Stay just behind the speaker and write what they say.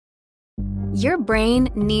Your brain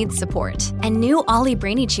needs support, and new Ollie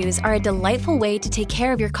Brainy Chews are a delightful way to take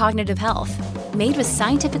care of your cognitive health. Made with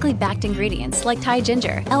scientifically backed ingredients like Thai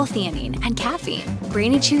ginger, L-theanine, and caffeine,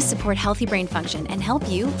 Brainy Chews support healthy brain function and help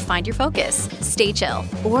you find your focus, stay chill,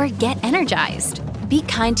 or get energized. Be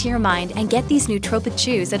kind to your mind and get these nootropic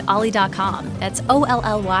chews at ollie.com. That's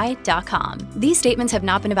OLLY.com. These statements have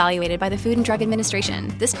not been evaluated by the Food and Drug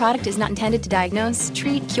Administration. This product is not intended to diagnose,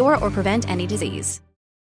 treat, cure, or prevent any disease.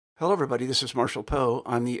 Hello, everybody. This is Marshall Poe.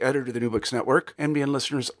 I'm the editor of the New Books Network. NBN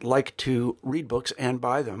listeners like to read books and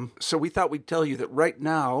buy them. So we thought we'd tell you that right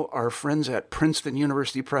now, our friends at Princeton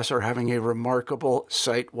University Press are having a remarkable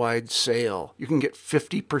site-wide sale. You can get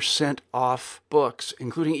 50% off books,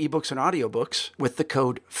 including ebooks and audiobooks, with the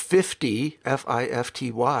code 50,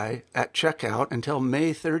 F-I-F-T-Y, at checkout until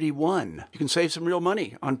May 31. You can save some real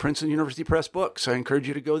money on Princeton University Press books. I encourage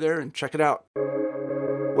you to go there and check it out.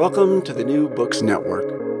 Welcome to the New Books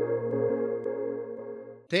Network.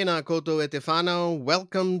 Tēnā koutou e te whānau.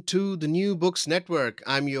 Welcome to the New Books Network.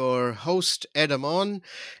 I'm your host, Ed Amon,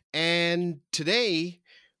 and today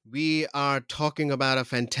we are talking about a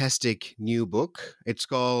fantastic new book. It's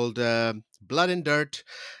called Blood and Dirt,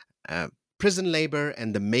 Prison Labor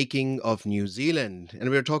and the Making of New Zealand. And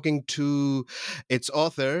we're talking to its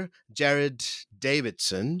author, Jared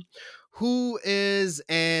Davidson, who is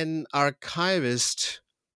an archivist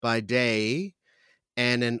by day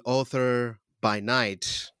and an author by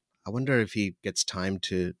night. I wonder if he gets time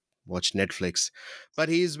to watch Netflix. But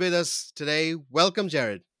he's with us today. Welcome,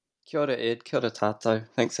 Jared. Kia ora, Ed. Kia ora tātou.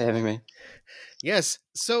 Thanks for having me. Yes.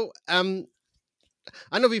 So I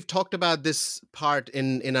know we've talked about this part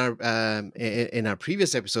in our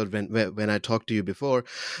previous episode when I talked to you before,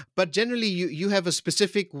 but generally you have a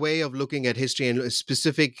specific way of looking at history and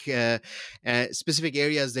specific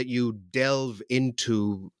areas that you delve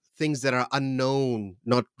into, things that are unknown,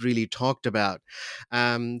 not really talked about.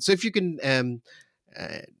 So if you can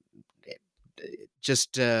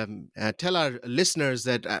just tell our listeners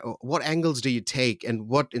that what angles do you take and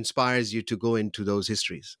what inspires you to go into those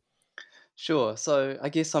histories? Sure. So I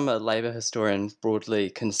guess I'm a labour historian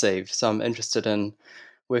broadly conceived. So I'm interested in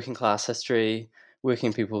working class history,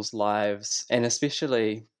 working people's lives, and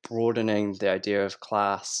especially broadening the idea of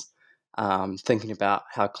class, thinking about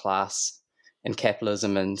how class and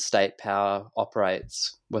capitalism and state power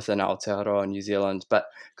operates within Aotearoa New Zealand, but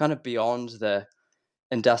kind of beyond the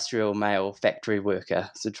industrial male factory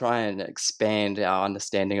worker. So try and expand our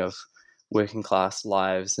understanding of working class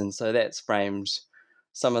lives. And so that's framed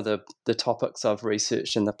some of the topics I've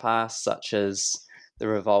researched in the past, such as the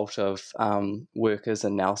revolt of workers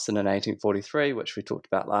in Nelson in 1843, which we talked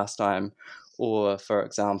about last time, or, for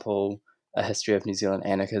example, a history of New Zealand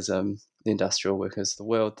anarchism, the industrial workers of the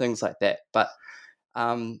world, things like that. But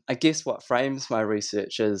I guess what frames my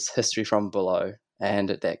research is history from below and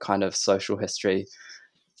that kind of social history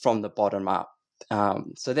from the bottom up.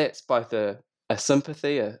 So that's both a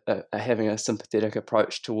sympathy, having a sympathetic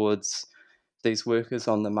approach towards these workers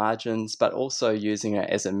on the margins, but also using it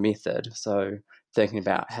as a method. So thinking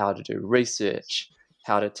about how to do research,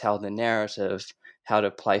 how to tell the narrative, how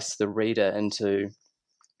to place the reader into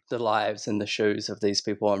the lives and the shoes of these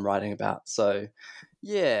people I'm writing about. So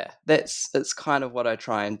yeah, it's kind of what I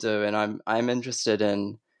try and do, and I'm interested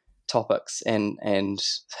in topics and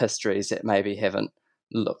histories that maybe haven't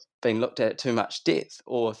been looked at too much depth,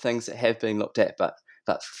 or things that have been looked at but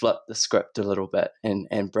flip the script a little bit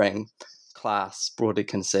and bring class broadly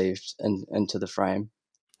conceived into the frame.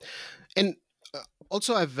 And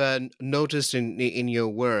also, I've noticed in your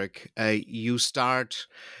work, you start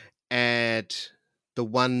at the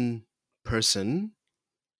one person,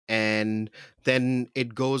 and then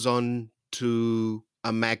it goes on to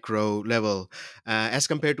a macro level, as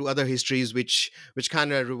compared to other histories which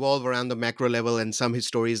kind of revolve around the macro level, and some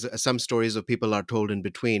stories of people are told in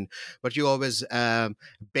between. But you always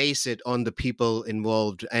base it on the people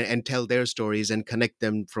involved and tell their stories and connect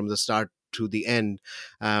them from the start to the end.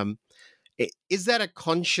 Is that a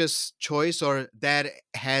conscious choice, or that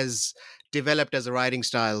has developed as a writing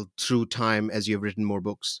style through time as you've written more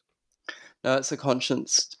books? No, it's a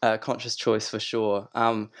conscious choice for sure.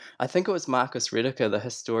 I think it was Marcus Rediker, the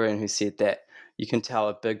historian, who said that you can tell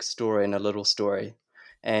a big story in a little story.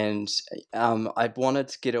 And I wanted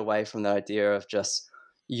to get away from the idea of just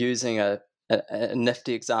using a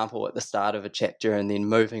nifty example at the start of a chapter and then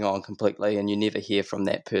moving on completely, and you never hear from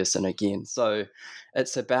that person again. So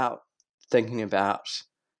it's about thinking about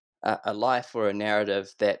a life or a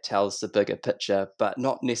narrative that tells the bigger picture, but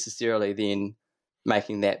not necessarily then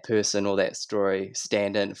making that person or that story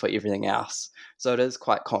stand in for everything else. So it is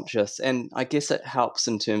quite conscious, and I guess it helps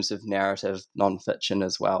in terms of narrative nonfiction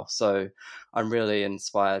as well. So I'm really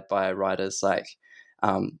inspired by writers like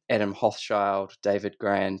Adam Hochschild, David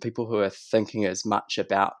Grann, people who are thinking as much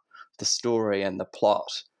about the story and the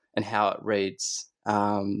plot and how it reads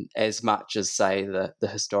as much as, say, the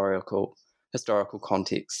historical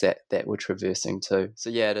context that we're traversing to. So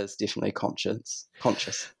yeah, it is definitely conscious.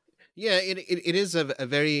 Yeah, it is a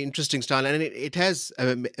very interesting style, and it has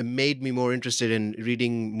made me more interested in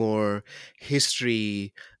reading more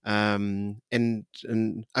history, and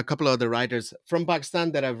a couple of other writers from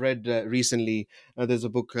Pakistan that I've read recently. There's a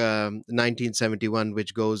book, 1971,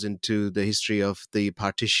 which goes into the history of the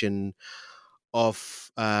partition of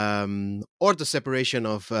or the separation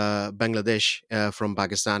of Bangladesh from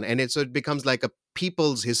Pakistan, and it becomes like a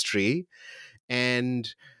people's history,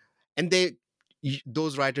 and they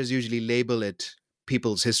those writers usually label it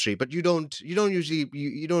people's history, but you don't usually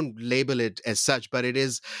you don't label it as such, but it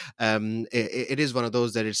is it is one of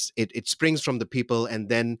those that it springs from the people, and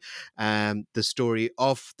then the story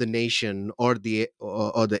of the nation or the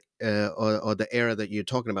era that you're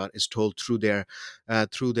talking about is told through their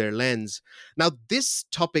lens. Now, this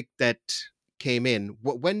topic that came in,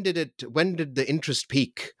 when did the interest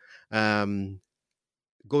peak,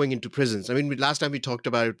 going into prisons? I mean, last time we talked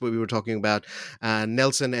about it, we were talking about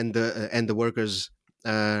Nelson and the workers'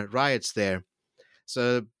 riots there.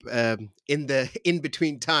 So, in the in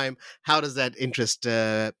between time, how does that interest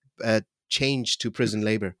change to prison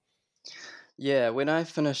labor? Yeah, when I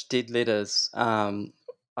finished Dead Letters,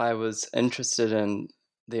 I was interested in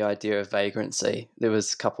the idea of vagrancy. There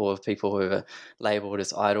was a couple of people who were labelled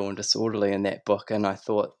as idle and disorderly in that book, and I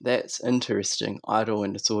thought, that's interesting, idle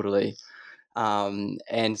and disorderly.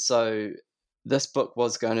 And so this book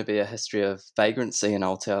was going to be a history of vagrancy in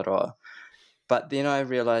Aotearoa. But then I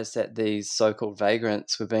realised that these so-called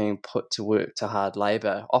vagrants were being put to work to hard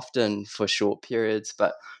labour, often for short periods,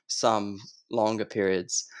 but some longer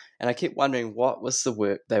periods. And I kept wondering what was the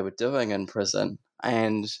work they were doing in prison.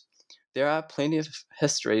 And there are plenty of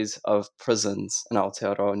histories of prisons in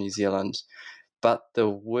Aotearoa, New Zealand, but the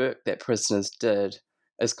work that prisoners did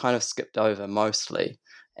is kind of skipped over mostly.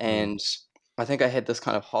 Mm. And I think I had this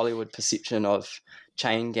kind of Hollywood perception of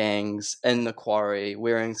chain gangs in the quarry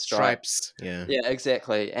wearing stripes. Stripes, yeah. Yeah,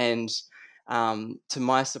 exactly. And to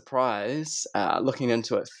my surprise, looking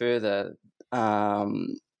into it further,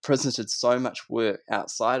 prisoners did so much work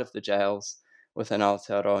outside of the jails within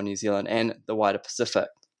Aotearoa, New Zealand, and the wider Pacific.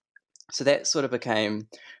 So that sort of became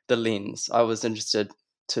the lens. I was interested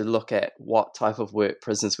to look at what type of work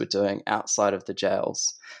prisoners were doing outside of the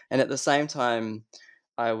jails. And at the same time,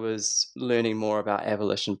 I was learning more about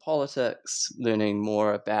abolition politics, learning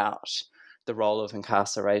more about the role of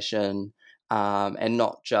incarceration, and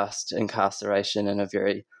not just incarceration in a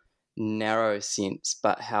very narrow sense,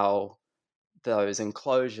 but how those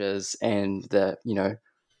enclosures and the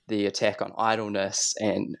attack on idleness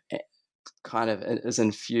and kind of is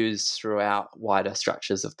infused throughout wider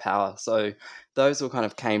structures of power. So those all kind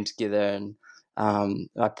of came together, and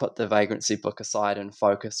I put the vagrancy book aside and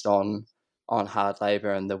focused on hard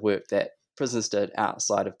labor and the work that prisoners did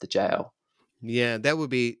outside of the jail. Yeah, that would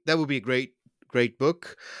be a great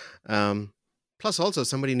book. Um, Plus, also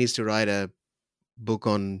somebody needs to write a book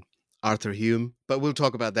on Arthur Hume, but we'll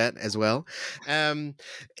talk about that as well.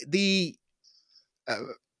 The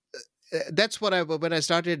That's what when I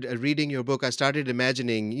started reading your book, I started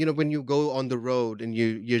imagining, when you go on the road and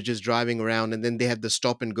you're just driving around, and then they have the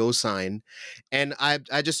stop and go sign, and I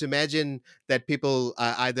just imagine that people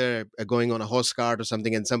are either going on a horse cart or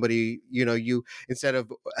something, and somebody, you, instead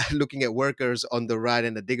of looking at workers on the right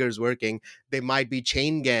and the diggers working, they might be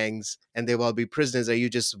chain gangs, and they will be prisoners that you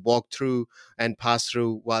just walk through and pass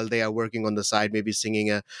through while they are working on the side, maybe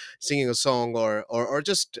singing a song, or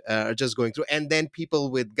just going through, and then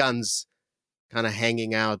people with guns kind of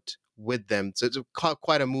hanging out with them. So it's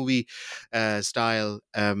quite a movie style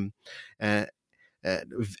uh,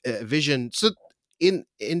 vision. So in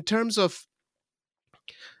terms of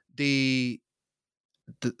the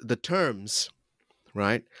the terms,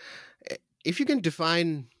 right? If you can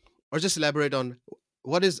define or just elaborate on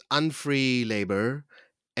what is unfree labor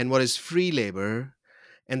and what is free labor,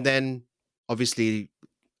 and then obviously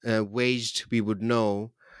waged, we would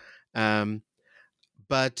know, um,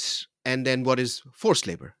 but and then what is forced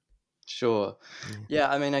labor? Sure. Mm. Yeah,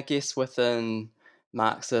 I mean, I guess within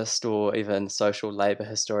Marxist or even social labor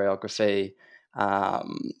historiography,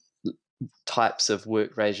 um, types of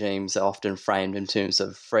work regimes are often framed in terms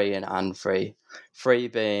of free and unfree. Free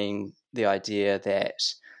being the idea that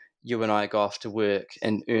you and I go off to work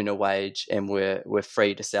and earn a wage, and we're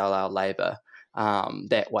free to sell our labor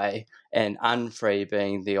that way, and unfree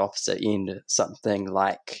being the opposite end, something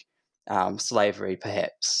like slavery,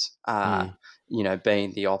 perhaps,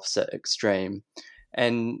 being the opposite extreme.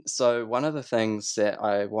 And so one of the things that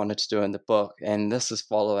I wanted to do in the book, and this is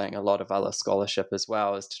following a lot of other scholarship as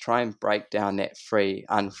well, is to try and break down that free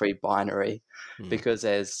unfree binary, because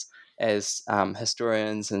as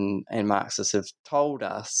historians and Marxists have told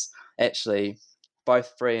us, actually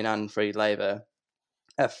both free and unfree labor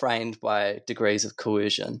are framed by degrees of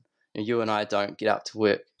coercion. You and I don't get up to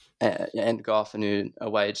work and go off and earn a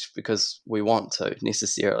wage because we want to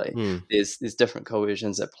necessarily. There's different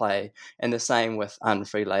coercions at play, and the same with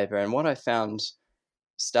unfree labor. And what I found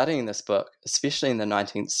studying this book, especially in the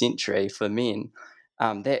 19th century for men,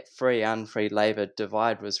 that free unfree labor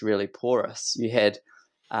divide was really porous. You had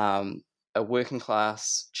a working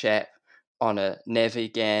class chap on a navvy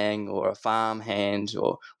gang or a farm hand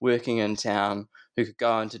or working in town who could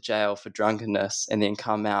go into jail for drunkenness and then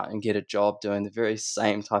come out and get a job doing the very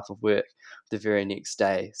same type of work the very next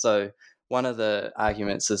day. So one of the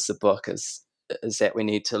arguments of the book is that we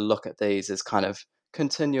need to look at these as kind of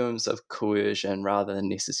continuums of coercion rather than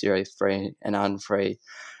necessarily free and unfree.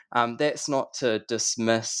 That's not to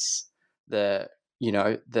dismiss the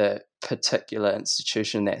particular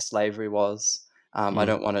institution that slavery was. I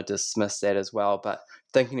don't want to dismiss that as well, but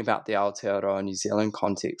thinking about the Aotearoa New Zealand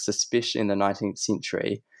context, especially in the 19th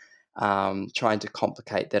century, trying to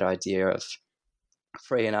complicate that idea of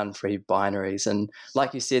free and unfree binaries. And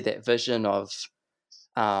like you said, that vision of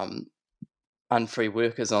unfree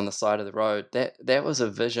workers on the side of the road, that was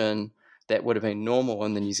a vision that would have been normal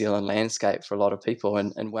in the New Zealand landscape for a lot of people.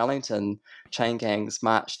 And in Wellington, chain gangs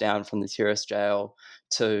marched down from the terrace jail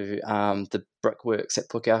to the brickworks at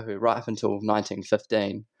Pukeahu right up until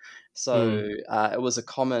 1915. So it was a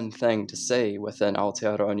common thing to see within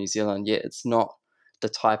Aotearoa New Zealand, yet it's not the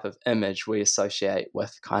type of image we associate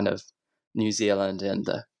with kind of New Zealand and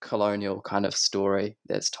the colonial kind of story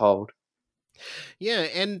that's told. Yeah,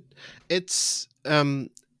 and it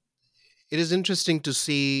is interesting to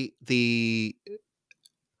see you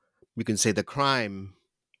can say, the crime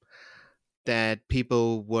that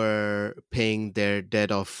people were paying their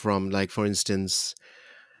debt off from. Like, for instance,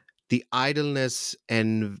 the idleness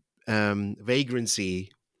and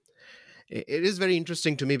vagrancy. It is very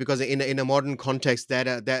interesting to me because in a modern context that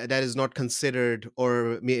is not considered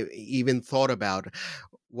or even thought about,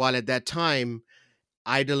 while at that time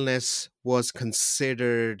idleness was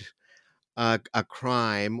considered a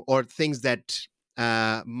crime, or things that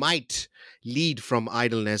might lead from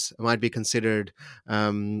idleness might be considered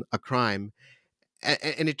a crime.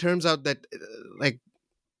 And it turns out that like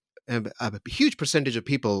a huge percentage of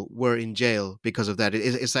people were in jail because of that.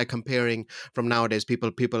 It's like comparing from nowadays.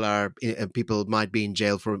 People might be in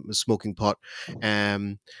jail for smoking pot.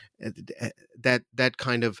 That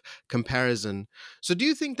kind of comparison. So, do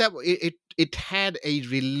you think that it had a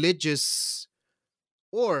religious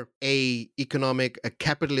or a economic, a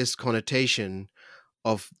capitalist connotation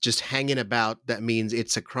of just hanging about? That means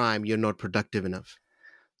it's a crime. You're not productive enough.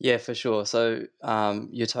 Yeah, for sure. So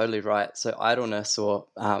you're totally right. So idleness or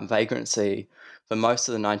vagrancy for most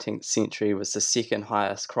of the 19th century was the second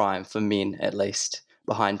highest crime for men, at least,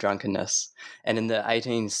 behind drunkenness. And in the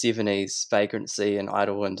 1870s, vagrancy and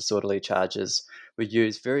idle and disorderly charges were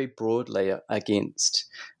used very broadly against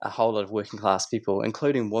a whole lot of working class people,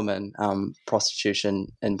 including women, prostitution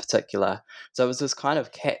in particular. So it was this kind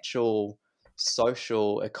of catch-all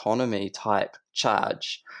social economy type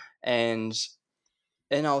charge. And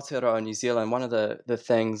in Aotearoa New Zealand, one of the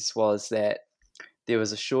things was that there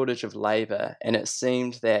was a shortage of labour, and it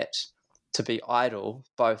seemed that to be idle,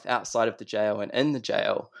 both outside of the jail and in the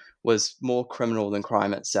jail, was more criminal than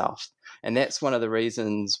crime itself. And that's one of the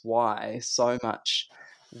reasons why so much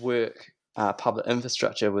work, public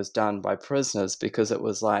infrastructure was done by prisoners, because it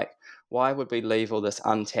was like, why would we leave all this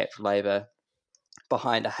untapped labour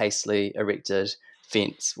behind a hastily erected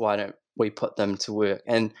fence? Why don't we put them to work?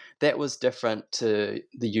 And that was different to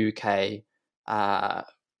the UK,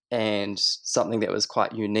 and something that was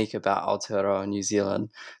quite unique about Aotearoa New Zealand.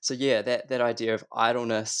 So yeah, that idea of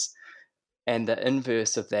idleness, and the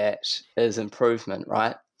inverse of that is improvement,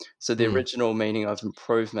 right? So the original meaning of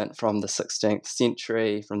improvement from the 16th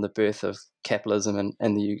century, from the birth of capitalism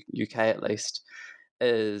in the UK at least,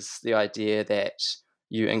 is the idea that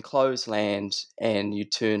you enclose land and you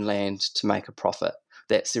turn land to make a profit.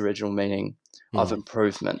 That's the original meaning of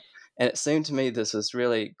improvement. And it seemed to me this was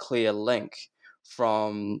really clear link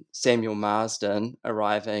from Samuel Marsden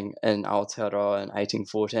arriving in Aotearoa in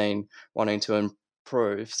 1814, wanting to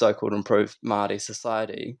so-called improve Māori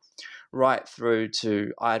society, right through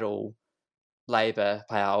to idle labour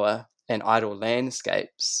power and idle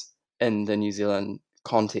landscapes in the New Zealand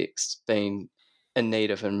context being in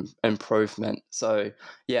need of improvement. So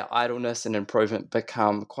yeah, idleness and improvement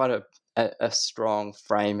become quite a strong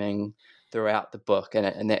framing throughout the book,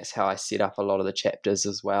 and that's how I set up a lot of the chapters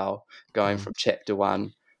as well, going from chapter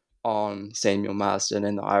 1 on Samuel Marsden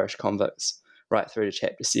and the Irish convicts right through to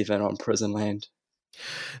chapter 7 on prison land.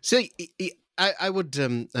 So I would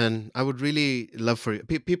and I would really love for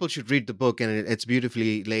people should read the book, and it's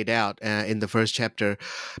beautifully laid out in the first chapter.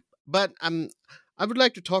 But I would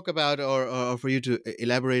like to talk about, or for you to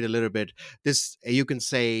elaborate a little bit. This, you can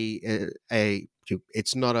say,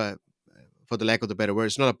 it's not a, for the lack of the better word,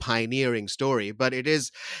 it's not a pioneering story, but it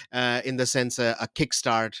is, in the sense, a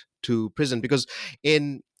kickstart to prison, because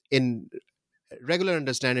in regular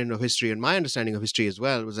understanding of history, and my understanding of history as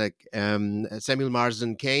well, was like, Samuel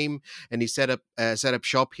Marsden came and he set up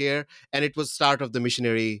shop here, and it was start of the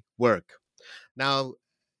missionary work. Now,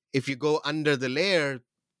 if you go under the layer,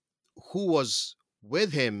 who was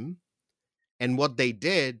with him and what they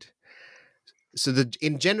did. So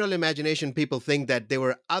in general imagination, people think that there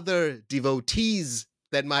were other devotees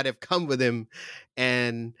that might have come with him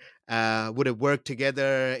and would have worked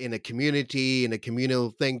together in a community, in a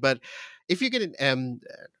communal thing. But if you can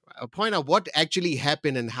point out what actually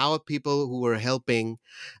happened and how people who were helping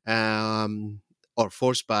or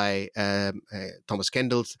forced by Thomas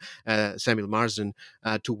Kendall's Samuel Marsden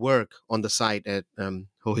to work on the site at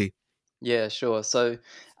Hohi. Yeah, sure. So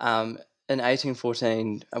in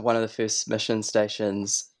 1814, one of the first mission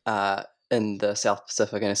stations in the South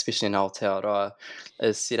Pacific, and especially in Aotearoa,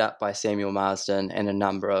 is set up by Samuel Marsden and a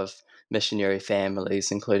number of missionary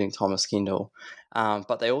families, including Thomas Kendall.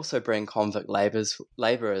 But they also bring convict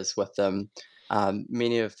labourers with them,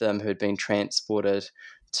 many of them who had been transported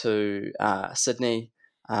to Sydney.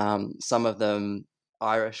 Some of them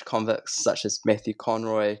Irish convicts, such as Matthew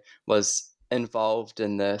Conroy, was involved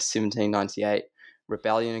in the 1798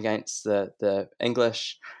 rebellion against the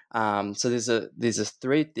English. So there's a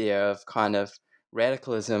thread there of kind of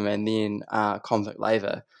radicalism and then convict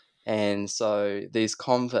labour. And so these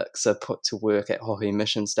convicts are put to work at Hohi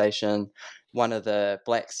Mission Station. One of the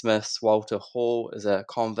blacksmiths, Walter Hall, is a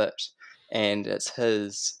convict, and it's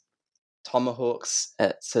his tomahawks,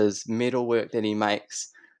 it's his metalwork that he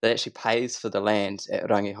makes that actually pays for the land at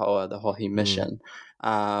Rangihoa, the Hohi Mission.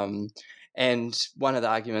 And one of the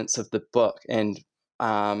arguments of the book, and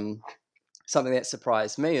something that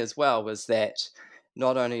surprised me as well, was that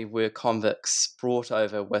not only were convicts brought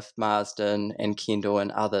over with Marsden and Kendall and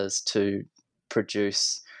others to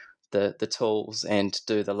produce the tools and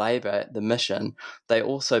do the labour at the mission, they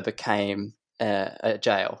also became a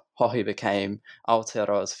jail. Hohi became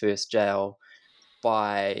Aotearoa's first jail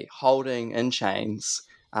by holding in chains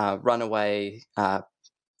runaway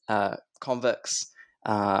convicts,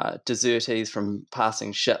 desertees from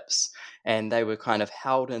passing ships, and they were kind of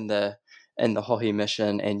held in the Hohi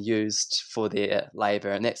Mission and used for their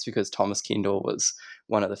labour, and that's because Thomas Kendall was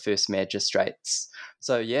one of the first magistrates.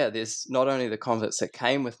 So yeah, there's not only the convicts that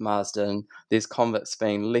came with Marsden, there's convicts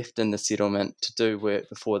being left in the settlement to do work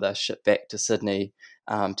before they're shipped back to Sydney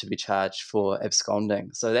to be charged for absconding.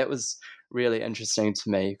 So that was really interesting to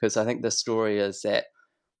me, because I think the story is that,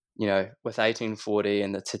 you know, with 1840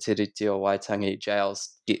 and the Te Tiriti o Waitangi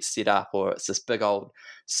jails get set up, or it's this big old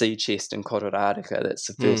sea chest in Kororareka that's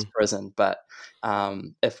the first prison. But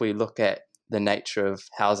if we look at the nature of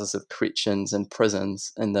houses of corrections and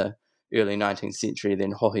prisons in the early 19th century,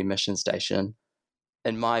 then Hohi Mission Station,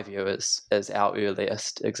 in my view, is our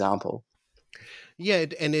earliest example. Yeah,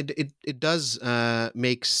 it does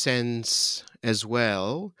make sense as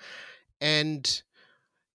well. And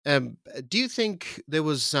do you think there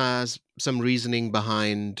was some reasoning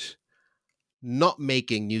behind not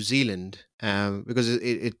making New Zealand? Because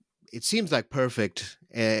it seems like perfect.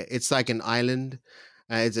 It's like an island.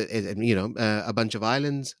 It's a bunch of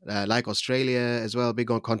islands like Australia as well,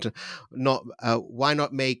 big on continent. Not why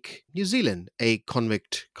not make New Zealand a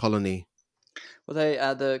convict colony?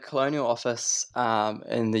 Well, the Colonial Office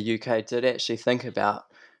in the UK did actually think about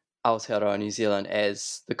Aotearoa New Zealand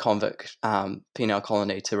as the convict penal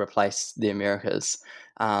colony to replace the Americas.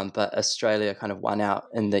 But Australia kind of won out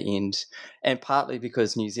in the end, and partly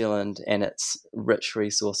because New Zealand and its rich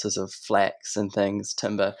resources of flax and things,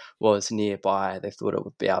 timber, was nearby. They thought it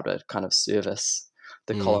would be able to kind of service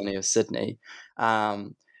the colony of Sydney.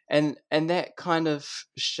 And that kind of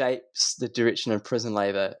shapes the direction of prison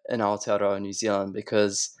labour in Aotearoa New Zealand,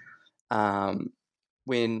 because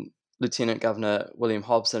when Lieutenant Governor William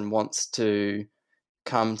Hobson wants to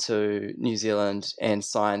come to New Zealand and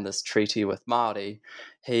sign this treaty with Māori,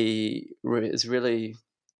 he is really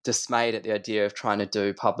dismayed at the idea of trying to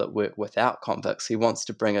do public work without convicts. He wants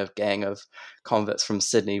to bring a gang of convicts from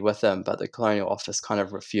Sydney with him, but the Colonial Office kind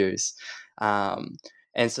of refuse. And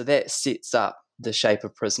so that sets up the shape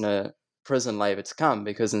of prison labour to come,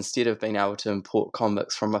 because instead of being able to import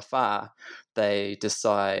convicts from afar, the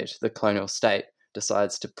colonial state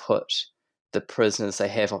decides to put the prisoners they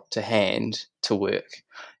have up to hand to work.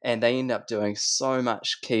 And they end up doing so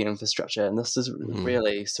much key infrastructure, and this is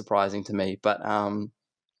really surprising to me. But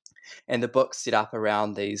and the book's set up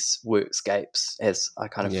around these workscapes, as I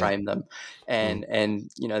kind of frame them, and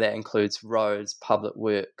that includes roads, public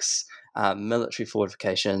works, military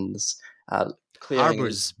fortifications, clearing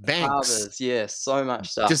harbors, banks, so much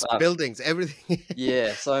stuff, just buildings, everything.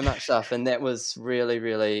 So much stuff, and that was really,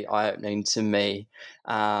 really eye-opening to me.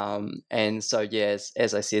 And so,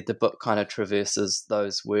 as I said, the book kind of traverses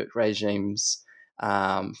those work regimes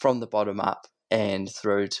from the bottom up and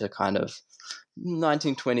through to kind of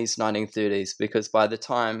 1920s, 1930s, because by the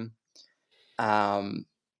time the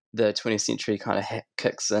 20th century kind of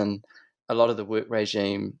kicks in, a lot of the work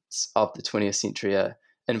regimes of the 20th century are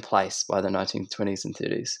in place by the 1920s and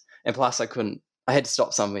 30s. And plus, I had to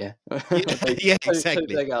stop somewhere. Exactly.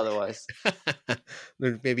 Too big otherwise.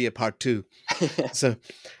 Maybe a part two. So,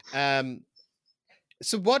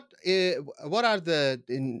 so what are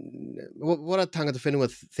Tangata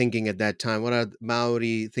Whenua thinking at that time? What are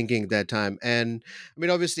Maori thinking at that time? And I mean,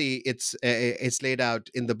 obviously, it's laid out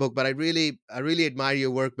in the book. But I really admire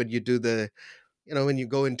your work when you do when you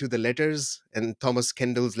go into the letters, and Thomas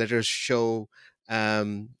Kendall's letters show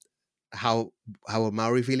how are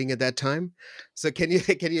Maori feeling at that time. So can you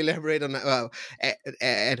elaborate on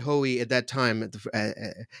at Hoey at that time, at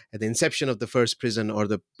the inception of the first prison, or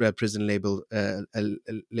the prison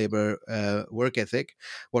labor work ethic,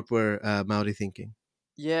 what were Maori thinking?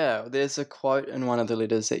 Yeah, there's a quote in one of the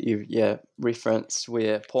letters that you referenced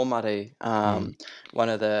where Pōmari, one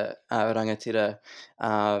of the rangatira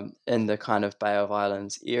in the kind of Bay of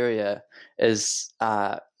Islands area, is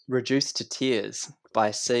reduced to tears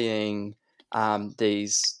by seeing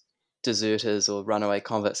these deserters or runaway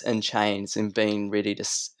convicts in chains and being ready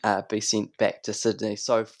to be sent back to Sydney.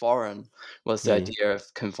 So foreign was the idea of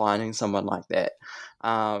confining someone like that.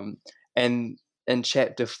 And in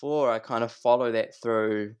chapter 4, I kind of follow that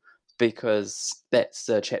through, because that's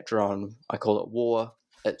the chapter on, I call it war.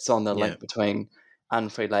 It's on the link between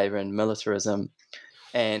unfree labour and militarism.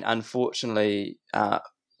 And unfortunately,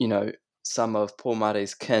 some of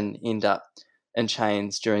Pōmari's kin end up in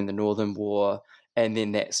chains during the Northern War, and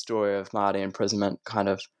then that story of Māori imprisonment kind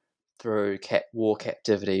of through war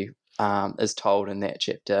captivity is told in that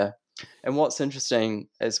chapter. And what's interesting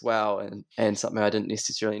as well, and something I didn't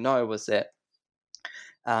necessarily know, was that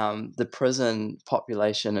the prison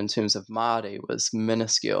population in terms of Māori was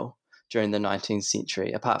minuscule during the 19th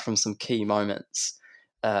century, apart from some key moments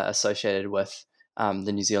associated with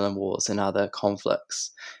the New Zealand Wars and other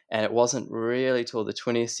conflicts. And it wasn't really till the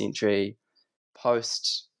 20th century,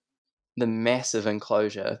 post the massive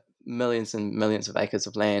enclosure, millions and millions of acres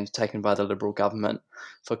of land taken by the Liberal government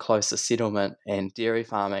for closer settlement and dairy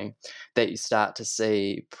farming, that you start to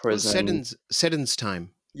see prison... Seddon's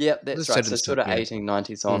time. Yep, that's right. So sort of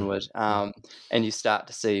 1890s onward, and you start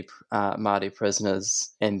to see Māori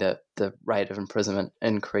prisoners and the rate of imprisonment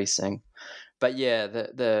increasing. But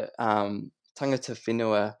the tangata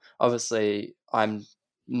whenua, obviously I'm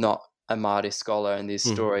not a Māori scholar, and these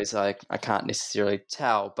stories I can't necessarily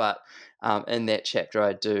tell, but in that chapter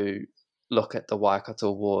I do look at the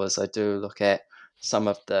Waikato Wars. I do look at some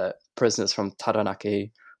of the prisoners from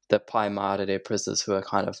Taranaki, the Pai Mārire prisoners who are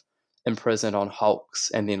kind of imprisoned on hulks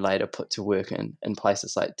and then later put to work in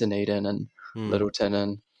places like Dunedin and Littleton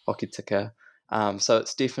and Hokitika. So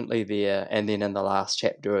it's definitely there. And then in the last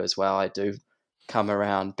chapter as well, I do come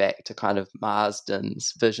around back to kind of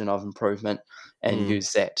Marsden's vision of improvement and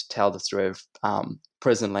use that to tell the story of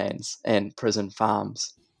prison lands and prison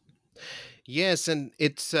farms. Yes, and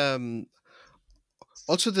it's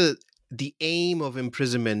also the aim of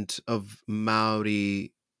imprisonment of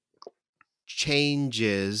Maori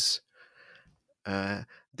changes.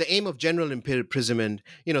 The aim of general imprisonment,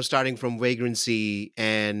 starting from vagrancy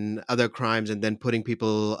and other crimes, and then putting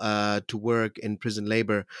people to work in prison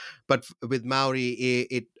labor. But with Maori,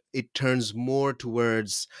 it turns more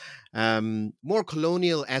towards more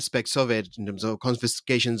colonial aspects of it, in terms of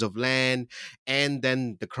confiscations of land, and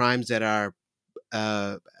then the crimes that are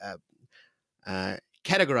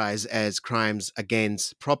categorized as crimes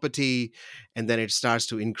against property, and then it starts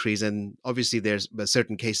to increase. And obviously there's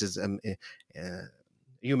certain cases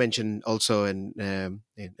you mentioned also in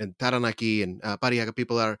Taranaki and Pariaga,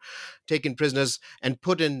 people are taken prisoners and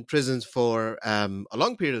put in prisons for a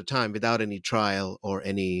long period of time without any trial or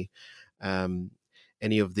um,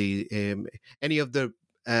 any of the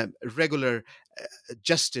regular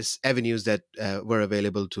justice avenues that were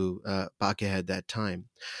available to Pake at that time.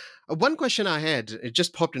 One question I had, it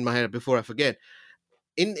just popped in my head before I forget.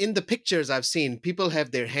 In the pictures I've seen, people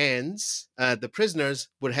have their hands. The prisoners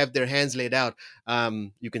would have their hands laid out.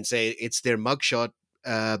 You can say it's their mugshot.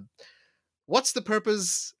 Uh, what's the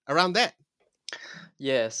purpose around that?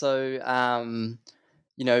 Yeah, so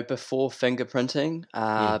before fingerprinting,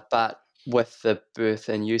 Mm. but with the birth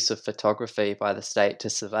and use of photography by the state to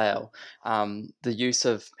surveil, the use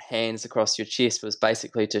of hands across your chest was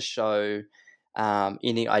basically to show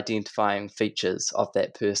any identifying features of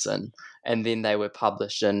that person. And then they were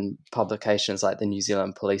published in publications like the New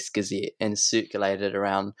Zealand Police Gazette and circulated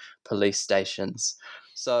around police stations.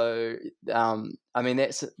 So,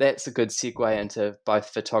 that's a good segue into both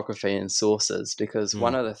photography and sources, because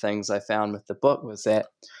one Mm. of the things I found with the book was that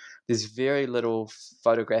there's very little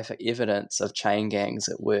photographic evidence of chain gangs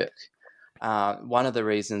at work. One of the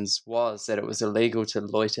reasons was that it was illegal to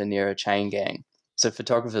loiter near a chain gang, so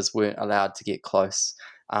photographers weren't allowed to get close.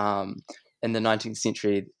 In the 19th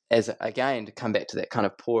century, as again to come back to that kind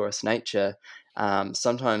of porous nature,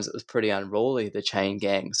 sometimes it was pretty unruly, the chain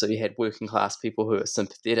gang. So you had working class people who were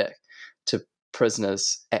sympathetic to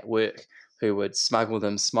prisoners at work, who would smuggle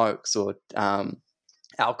them smokes or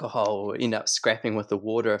alcohol, or end up scrapping with the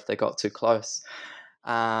water if they got too close.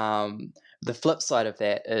 The flip side of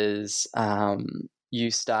that is you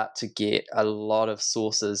start to get a lot of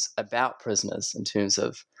sources about prisoners in terms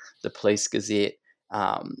of the Police Gazette,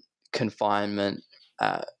 confinement.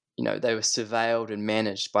 They were surveilled and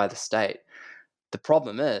managed by the state. The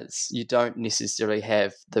problem is you don't necessarily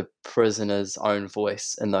have the prisoner's own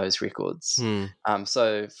voice in those records. Mm.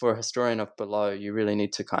 So for a historian of below, you really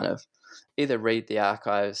need to kind of either read the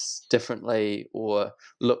archives differently or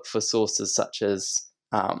look for sources such as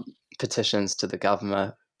petitions to the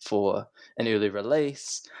government for an early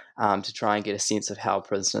release, to try and get a sense of how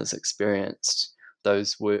prisoners experienced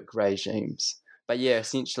those work regimes. But yeah,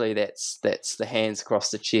 essentially that's the hands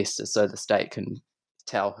across the chest, so the state can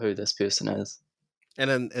tell who this person is. And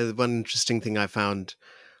then one interesting thing I found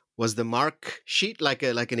was the mark sheet, like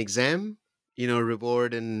an exam,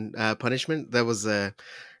 reward and punishment. That was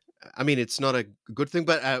I mean, it's not a good thing,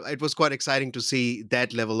 but it was quite exciting to see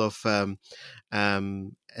that level of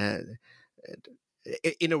um, uh,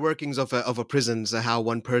 inner workings of a prison. So how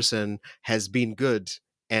one person has been good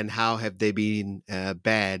and how have they been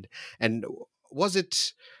bad, and was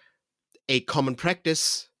it a common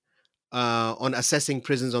practice on assessing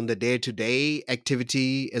prisons on the day-to-day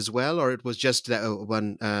activity as well, or it was just that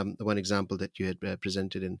one example that you had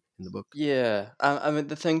presented in the book? Yeah,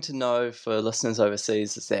 the thing to know for listeners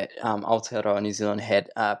overseas is that Aotearoa New Zealand had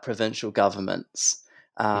provincial governments.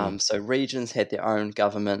 Mm. So regions had their own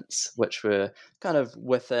governments, which were kind of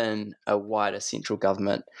within a wider central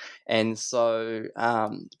government. And so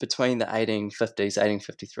between the 1850s,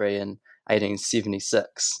 1853 and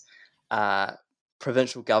 1876,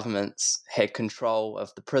 provincial governments had control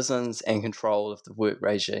of the prisons and control of the work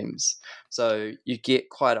regimes. So you get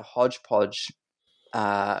quite a hodgepodge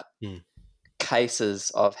Mm.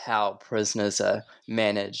 cases of how prisoners are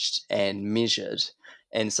managed and measured.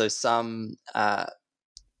 And so some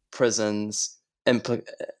prisons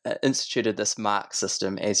instituted this mark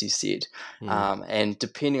system, as you said. Mm. And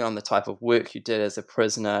depending on the type of work you did as a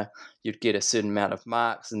prisoner, you'd get a certain amount of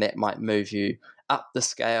marks, and that might move you up the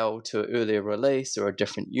scale to an earlier release or a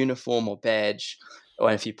different uniform or badge.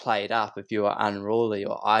 Or if you played up, if you were unruly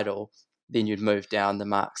or idle, then you'd move down the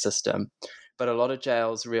mark system. But a lot of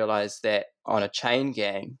jails realized that on a chain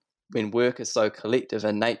gang, when work is so collective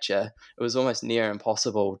in nature, it was almost near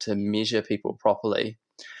impossible to measure people properly.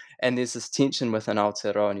 And there's this tension within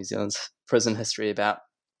Aotearoa New Zealand's prison history about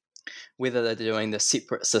whether they're doing the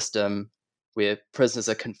separate system where prisoners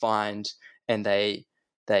are confined and they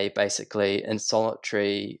basically in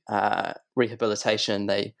solitary rehabilitation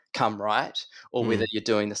they come right, or whether Mm. you're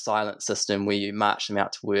doing the silent system where you march them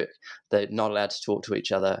out to work, they're not allowed to talk to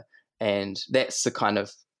each other. And that's the kind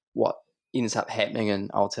of what ends up happening in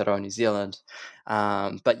Aotearoa New Zealand.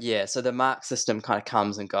 But yeah, so the mark system kind of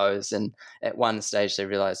comes and goes, and at one stage they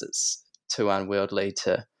realize it's too unwieldy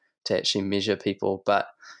to actually measure people. But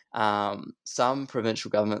some provincial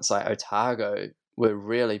governments like Otago were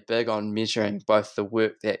really big on measuring both the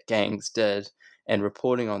work that gangs did and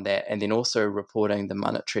reporting on that, and then also reporting the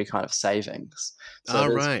monetary kind of savings. So All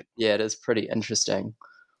right. it is pretty interesting.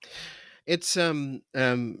 It's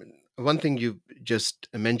one thing you just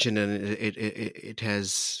mentioned, and it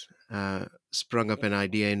has sprung up an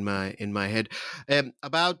idea in my head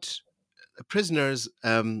about prisoners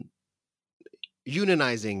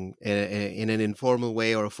unionizing in an informal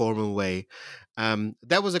way or a formal way.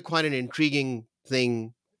 That was a quite an intriguing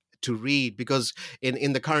thing to read, because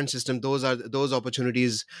in the current system, those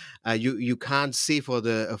opportunities you can't see for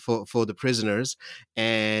the prisoners,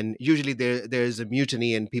 and usually there's a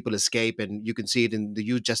mutiny and people escape, and you can see it in the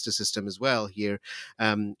youth justice system as well here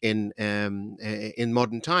in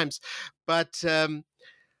modern times. But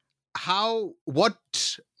how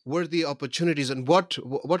what were the opportunities, and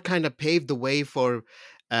what kind of paved the way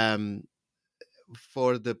um,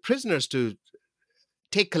 for the prisoners to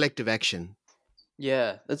take collective action?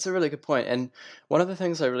 Yeah, that's a really good point. And one of the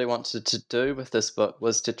things I really wanted to do with this book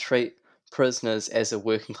was to treat prisoners as a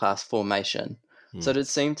working class formation. So Hmm. it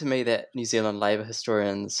seemed to me that New Zealand labour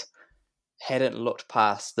historians hadn't looked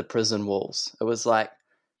past the prison walls. It was like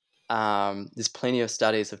there's plenty of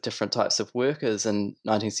studies of different types of workers in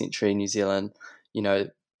 19th century New Zealand, you know,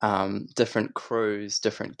 different crews,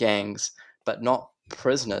 different gangs, but not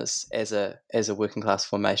prisoners as a working class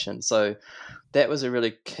formation. So that was a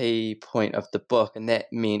really key point of the book, and that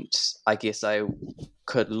meant I guess I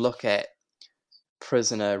could look at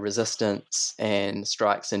prisoner resistance and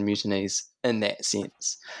strikes and mutinies in that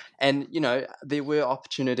sense. And, there were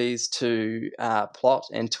opportunities to plot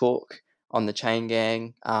and talk on the chain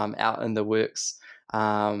gang out in the works.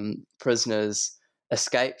 Prisoners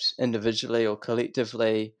escaped individually or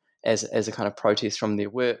collectively as a kind of protest from their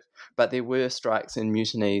work, but there were strikes and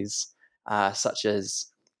mutinies, such as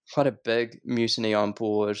quite a big mutiny on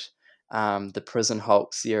board the prison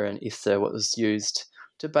hulks here in Esther, what was used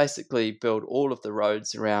to basically build all of the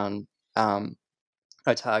roads around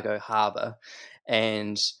Otago Harbour.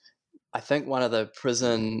 And I think one of the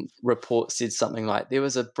prison reports said something like there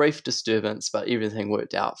was a brief disturbance, but everything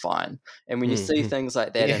worked out fine. And when you see Hmm. things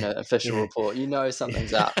like that in Yeah, an official yeah. report, you know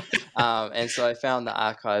something's up. And so I found the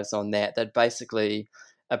archives on that. That basically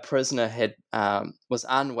a prisoner had was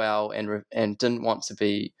unwell and didn't want to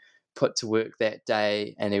be put to work that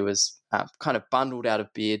day, and he was kind of bundled out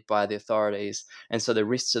of bed by the authorities. And so the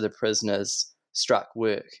rest of the prisoners struck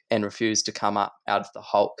work and refused to come up out of the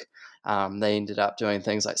hulk. They ended up doing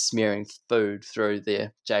things like smearing food through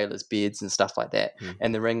their jailers' beds and stuff like that, Hmm.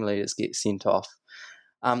 and the ringleaders get sent off.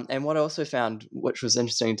 And what I also found, which was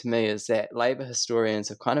interesting to me, is that labour historians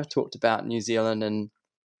have kind of talked about New Zealand in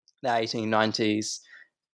the 1890s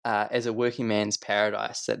as a working man's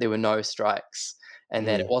paradise, that there were no strikes, and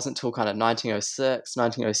that it Hmm. wasn't till kind of 1906,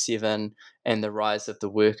 1907, and the rise of the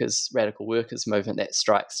radical workers movement, that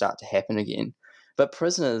strikes start to happen again. But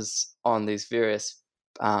prisoners on these various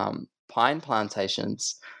pine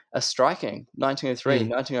plantations are striking. 1903, Hmm.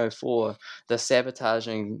 1904, the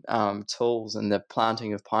sabotaging tools and the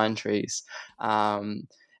planting of pine trees.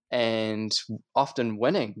 And often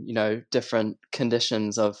winning, different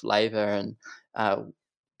conditions of labour and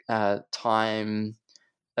uh, time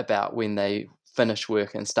about when they finish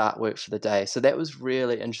work and start work for the day. So that was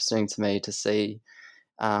really interesting to me to see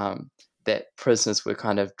that prisoners were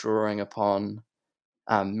kind of drawing upon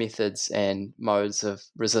methods and modes of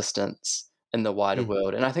resistance in the wider Hmm.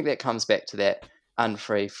 world. And I think that comes back to that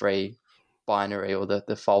unfree, free binary, or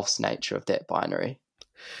the false nature of that binary.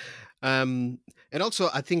 Um, and also,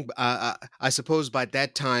 I think I suppose by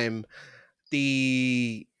that time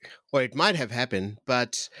the or it might have happened,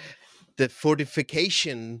 but the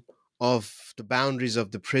fortification of the boundaries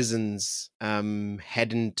of the prisons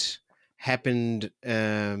hadn't happened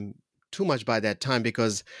too much by that time,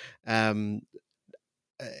 um,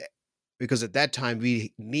 uh, because at that time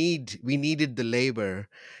we needed the labor.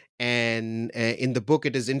 And in the book,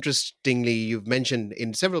 it is interestingly, you've mentioned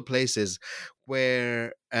in several places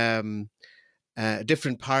where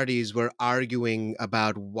different parties were arguing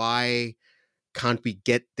about why can't we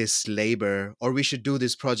get this labor, or we should do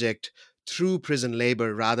this project through prison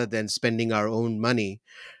labor rather than spending our own money.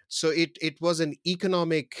 So it was an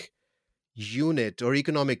economic unit or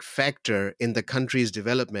economic factor in the country's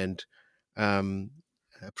development. um,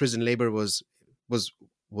 Prison labor was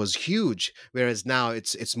was huge, whereas now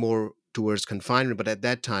it's more towards confinement. But at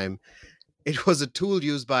that time, it was a tool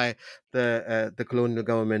used by the colonial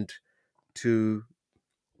government to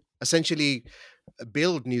essentially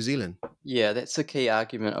build New Zealand. Yeah, that's a key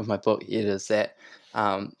argument of my book. It is that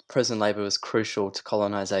prison labour was crucial to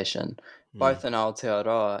colonisation, Mm. both in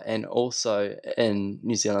Aotearoa and also in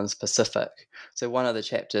New Zealand's Pacific. So one of the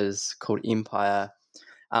chapters called Empire,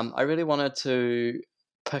 I really wanted to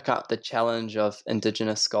pick up the challenge of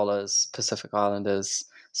Indigenous scholars, Pacific Islanders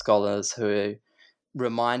scholars, who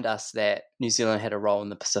remind us that New Zealand had a role in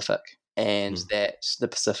the Pacific and that the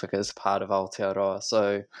Pacific is part of Aotearoa.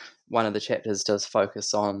 So one of the chapters does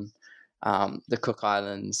focus on the Cook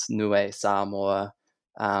Islands, Niue, Samoa,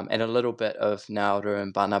 and a little bit of Nauru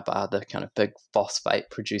and Banaba, the kind of big phosphate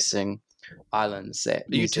producing islands that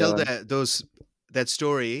New You tell Zealand. that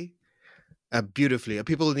story beautifully.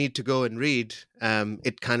 People need to go and read.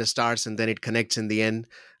 It kind of starts and then it connects in the end.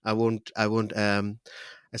 I won't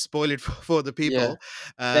spoil it for the Yeah. people.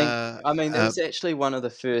 I mean, that was actually one of the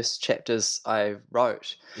first chapters I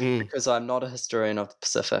wrote Mm, because I'm not a historian of the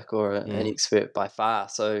Pacific or an mm, expert by far.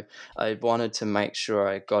 So I wanted to make sure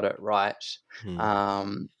I got it right. mm,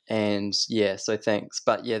 And yeah, so thanks.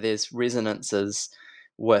 But yeah, there's resonances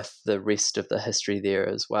with the rest of the history there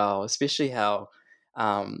as well, especially how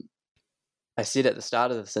um, I said at the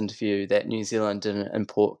start of this interview that New Zealand didn't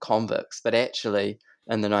import convicts, but actually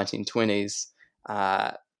in the 1920s,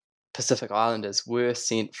 uh, Pacific Islanders were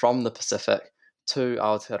sent from the Pacific to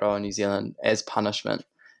Aotearoa, New Zealand as punishment.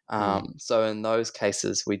 mm. So in those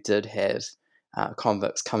cases, we did have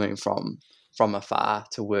convicts coming from afar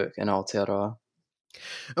to work in Aotearoa.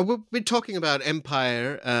 We're talking about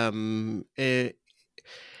empire.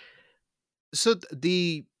 So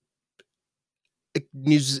the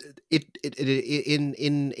in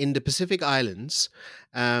the Pacific Islands,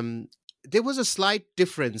 there was a slight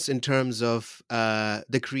difference in terms of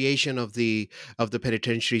the creation of the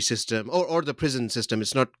penitentiary system or the prison system.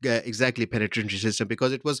 It's not exactly penitentiary system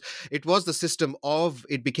because it was the system of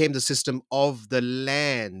it became the system of the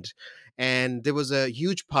land, and there was a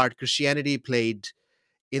huge part Christianity played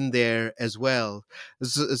in there as well.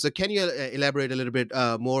 So can you elaborate a little bit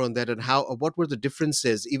more on that and what were the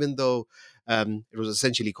differences, even though it was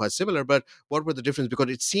essentially quite similar, but what were the differences? Because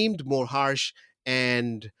it seemed more harsh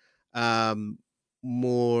and um,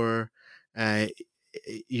 more, uh,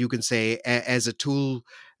 you can say, as a tool,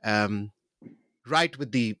 um, right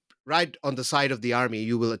right on the side of the army,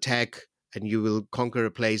 you will attack and you will conquer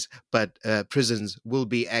a place, but prisons will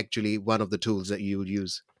be actually one of the tools that you will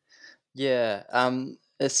use. Yeah,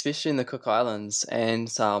 especially in the Cook Islands and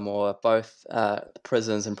Samoa, both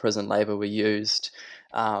prisons and prison labour were used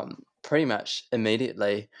pretty much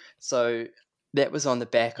immediately. So that was on the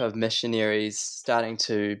back of missionaries starting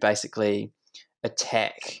to basically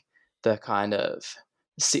attack the kind of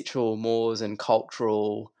sexual mores and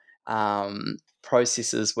cultural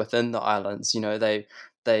processes within the islands. You know, they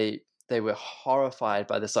were horrified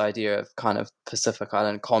by this idea of kind of Pacific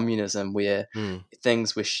Island communism where Mm,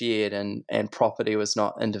 things were shared and property was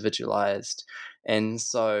not individualized. And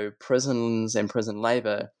so prisons and prison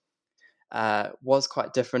labor was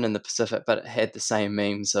quite different in the Pacific, but it had the same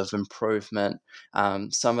means of improvement.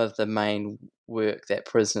 Some of the main work that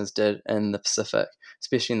prisoners did in the Pacific,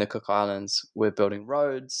 especially in the Cook Islands, were building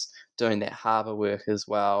roads, doing that harbour work as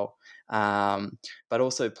well, but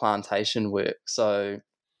also plantation work. So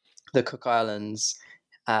the Cook Islands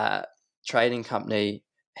uh, trading company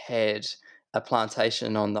had a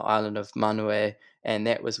plantation on the island of Manue, and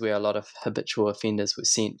that was where a lot of habitual offenders were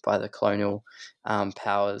sent by the colonial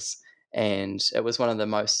powers. And it was one of the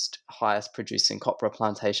most highest producing copra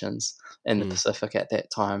plantations in the mm, Pacific at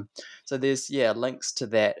that time. So there's links to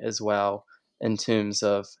that as well in terms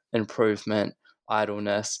of improvement,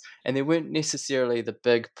 idleness, and there weren't necessarily the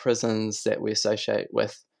big prisons that we associate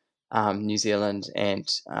with New Zealand and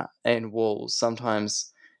walls.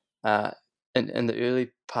 Sometimes uh, in the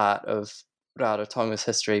early part of Rarotonga's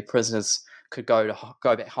history, prisoners could go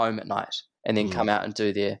back home at night and then mm, come out and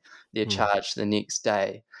do their mm. charge the next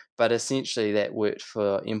day. But essentially, that worked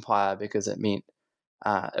for empire because it meant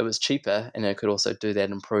it was cheaper and it could also do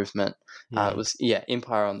that improvement. It Mm. was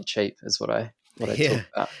empire on the cheap is what I talk Yeah,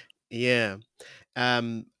 about. yeah.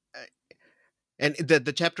 Um, uh, and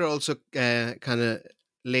the chapter also kind of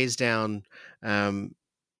lays down um,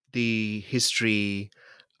 the history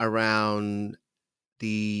around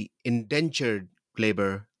the indentured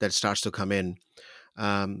labor that starts to come in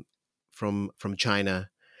um, from China,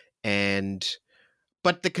 and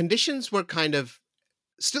but the conditions were kind of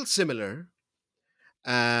still similar.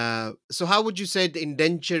 So how would you say the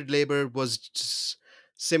indentured labor was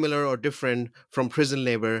similar or different from prison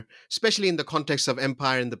labor, especially in the context of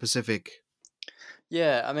empire in the Pacific?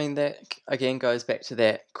 Yeah, I mean that again goes back to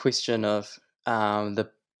that question of the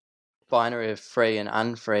binary of free and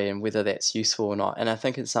unfree and whether that's useful or not. And I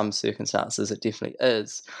think in some circumstances it definitely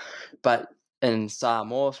is. But in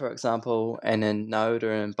Samoa, for example, and in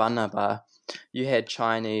Nauru and Banaba, you had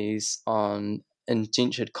Chinese on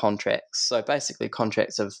indentured contracts. So basically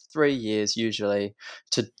contracts of 3 years usually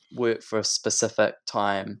to work for a specific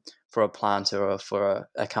time for a planter or for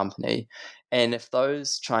a company. And if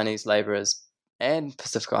those Chinese laborers and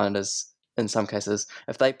Pacific Islanders in some cases,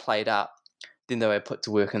 if they played up, then they were put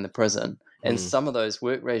to work in the prison. And some of those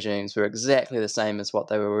work regimes were exactly the same as what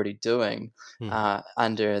they were already doing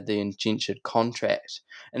under the indentured contract.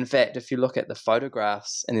 In fact, if you look at the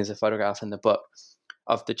photographs, and there's a photograph in the book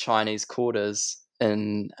of the Chinese quarters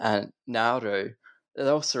in Nauru,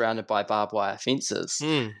 they're all surrounded by barbed wire fences,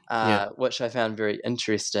 which I found very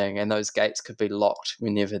interesting. And those gates could be locked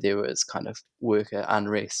whenever there was kind of worker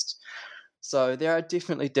unrest. So there are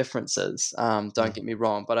definitely differences, don't get me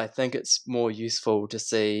wrong, but I think it's more useful to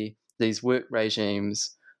see these work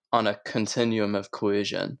regimes on a continuum of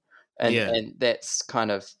coercion. And that's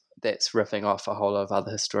that's ripping off a whole lot of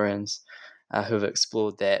other historians who've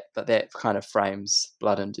explored that, but that kind of frames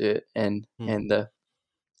Blood and Dirt and the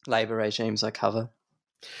labor regimes I cover.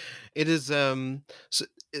 It is the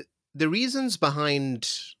reasons behind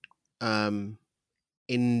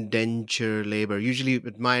indenture labor. Usually,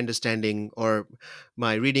 my understanding or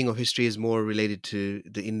my reading of history is more related to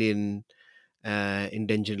the Indian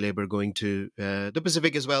indentured labor going to the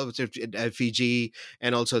Pacific as well, which is Fiji,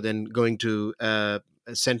 and also then going to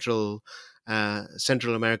Central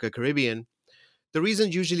America, Caribbean. The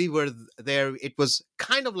reasons usually were there. It was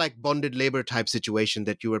kind of like bonded labor type situation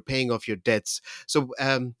that you were paying off your debts. So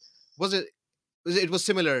was it? It was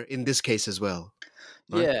similar in this case as well.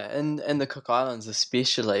 Right? Yeah, and the Cook Islands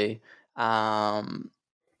especially,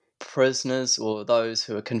 prisoners or those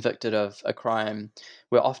who are convicted of a crime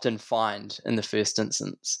were often fined in the first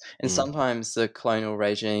instance. And sometimes the colonial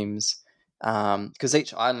regimes, because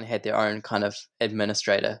each island had their own kind of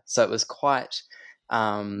administrator, so it was quite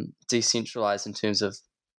decentralized in terms of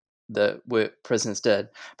the work prisoners did.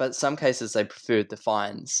 But in some cases, they preferred the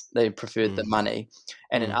fines, they preferred the money.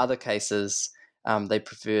 And in other cases, they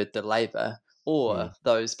preferred the labor, or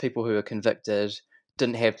those people who were convicted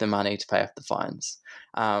didn't have the money to pay off the fines.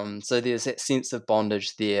 So there's that sense of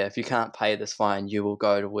bondage there. If you can't pay this fine, you will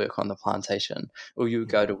go to work on the plantation, or you will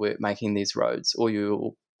go to work making these roads, or you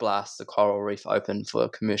will blast the coral reef open for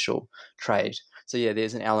commercial trade. So yeah,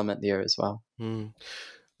 there's an element there as well.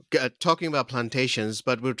 Talking about plantations,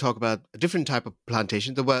 but we'll talk about a different type of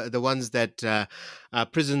plantation, the ones that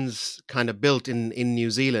prisons kind of built in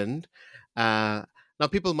New Zealand. Now,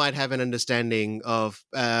 people might have an understanding of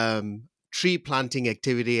tree planting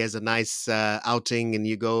activity as a nice outing, and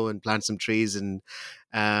you go and plant some trees, and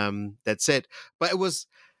that's it. But it was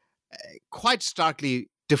quite starkly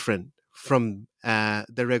different from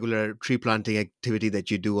the regular tree planting activity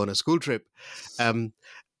that you do on a school trip.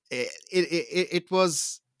 It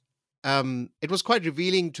was quite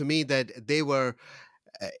revealing to me that they were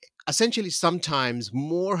essentially sometimes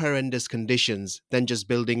more horrendous conditions than just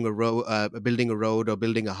building a road or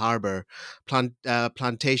building a harbor.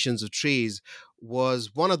 Plantations of trees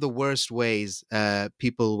was one of the worst ways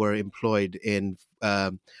people were employed in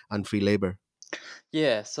unfree labor.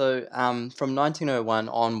 Yeah, so from 1901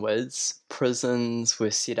 onwards, prisons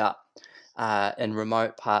were set up in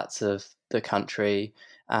remote parts of the country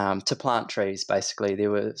to plant trees, basically.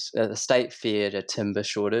 There was, the state feared a timber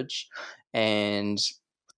shortage and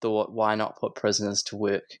thought, why not put prisoners to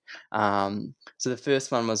work? So the first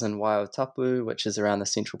one was in Waiotapu, which is around the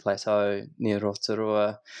Central Plateau near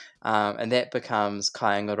Rotorua, and that becomes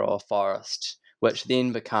Kaingaroa Forest, which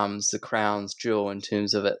then becomes the Crown's jewel in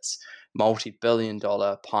terms of its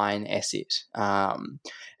multi-billion-dollar pine asset.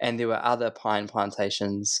 And there were other pine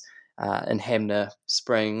plantations in Hamner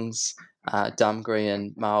Springs, Dumgray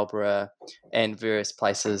and Marlborough, and various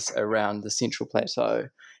places around the Central Plateau.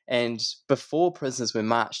 And before prisoners were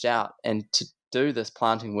marched out and to do this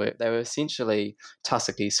planting work, they were essentially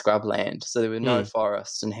tussocky scrubland. So there were no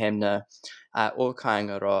forests in Hamner or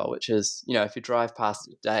Kaingaroa, which is, if you drive past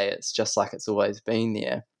it today, it's just like it's always been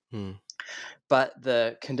there. But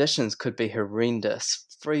the conditions could be horrendous: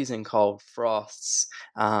 freezing cold frosts,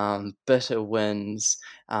 bitter winds,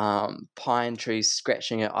 pine trees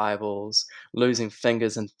scratching at eyeballs, losing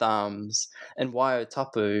fingers and thumbs. In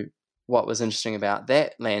Waiotapu, what was interesting about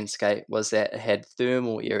that landscape was that it had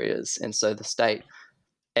thermal areas, and so the state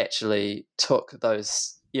actually took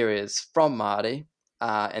those areas from Māori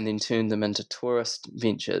and then turned them into tourist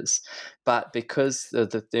ventures. But because of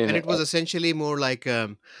the thermal... And it was essentially more like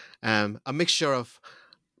a mixture of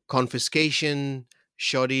confiscation,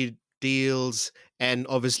 shoddy deals, and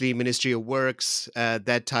obviously Ministry of Works,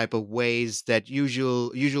 that type of ways, that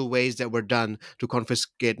usual ways that were done to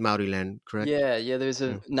confiscate Maori land, correct? Yeah, there's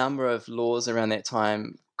a number of laws around that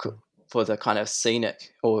time for the kind of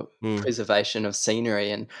scenic or preservation of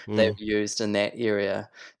scenery, and they were used in that area.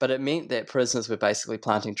 But it meant that prisoners were basically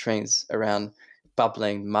planting trees around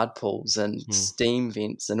bubbling mud pools and steam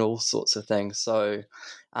vents and all sorts of things. So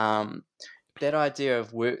that idea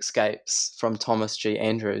of workscapes from Thomas G.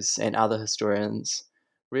 Andrews and other historians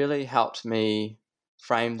really helped me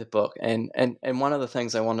frame the book. And one of the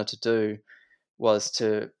things I wanted to do was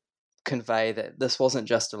to convey that this wasn't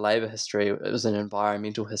just a labor history, it was an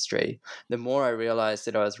environmental history. The more I realized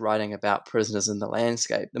that I was writing about prisoners in the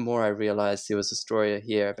landscape, the more I realized there was a story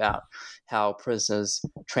here about how prisoners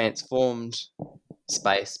transformed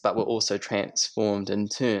space, but were also transformed in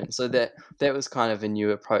turn. So that was kind of a new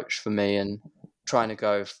approach for me, and trying to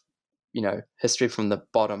go, history from the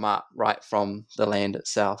bottom up, right from the land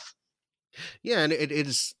itself. Yeah, and it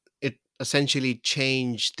essentially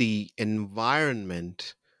changed the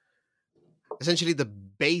environment, essentially the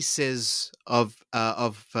basis of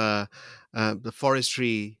the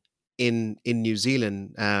forestry in New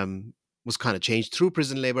Zealand was kind of changed through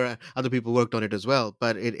prison labor. Other people worked on it as well,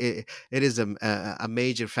 but it is a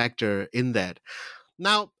major factor in that.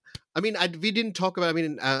 Now, I mean, we didn't talk about. I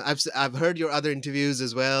mean, I've heard your other interviews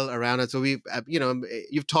as well around it. So we've,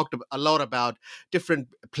 you've talked a lot about different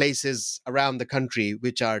places around the country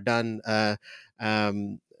which are done,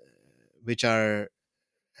 um, which are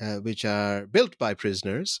which are built by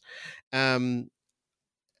prisoners. Um,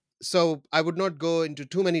 so I would not go into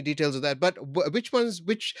too many details of that. But which ones?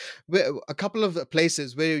 A couple of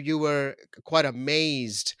places where you were quite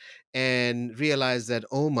amazed and realized that,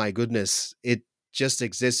 oh my goodness, it just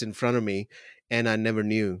exists in front of me, and I never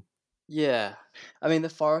knew. Yeah. I mean, the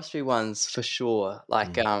forestry ones for sure.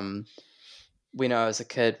 Like, Mm. when I was a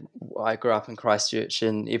kid, I grew up in Christchurch,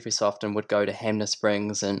 and every so often would go to Hamner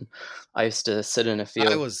Springs, and I used to sit in a I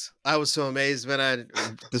field. was so amazed when I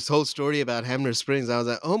this whole story about Hamner Springs. I was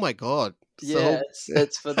like, oh my god. Yeah, So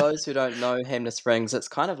it's for those who don't know Hamner Springs, it's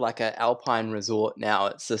kind of like an alpine resort now.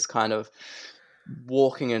 It's this kind of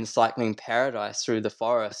walking and cycling paradise through the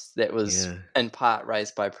forest that was yeah. in part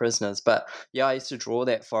raised by prisoners. But yeah, I used to draw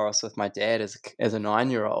that forest with my dad as a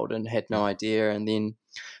 9-year-old and had no idea. And then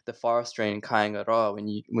the forestry in Kaingaroa,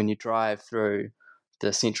 when you drive through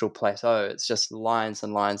the Central Plateau, it's just lines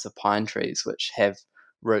and lines of pine trees which have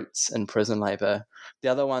roots in prison labor. The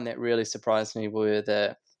other one that really surprised me were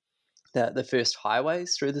the first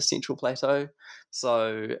highways through the Central Plateau.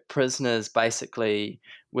 So prisoners basically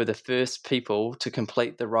were the first people to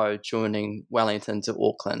complete the road joining Wellington to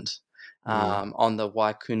Auckland, Mm. on the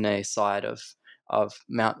Waikune side of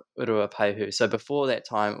Mount Ruapehu. So before that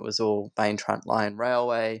time, it was all main trunk line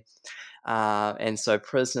railway. And so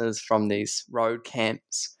prisoners from these road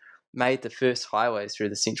camps made the first highways through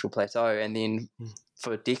the Central Plateau, and then Mm.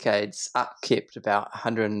 for decades upkept about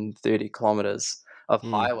 130 kilometres of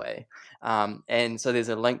Mm. highway. And so there's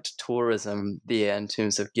a link to tourism there in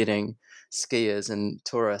terms of getting skiers and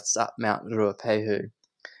tourists up Mount Ruapehu.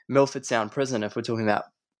 Milford Sound Prison, if we're talking about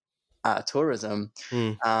tourism,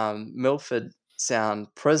 Mm. Milford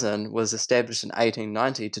Sound Prison was established in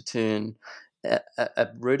 1890 to turn a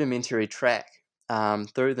rudimentary track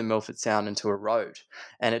through the Milford Sound into a road.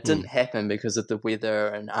 And it didn't Mm. happen because of the weather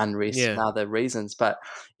and unrest and Yeah. other reasons. But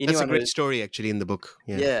That's a anyone great who story actually in the book.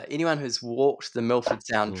 Yeah. yeah, anyone who's walked the Milford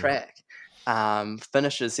Sound Mm. track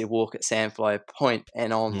finishes their walk at Sandfly Point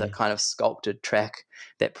and on the Mm. kind of sculpted track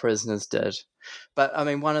that prisoners did. But I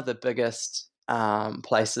mean, one of the biggest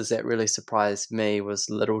places that really surprised me was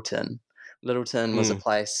Littleton. Littleton was a Mm.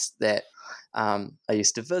 place that I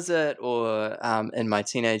used to visit, or in my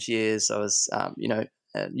teenage years, I was,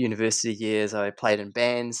 university years, I played in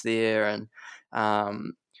bands there, and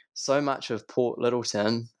um, so much of Port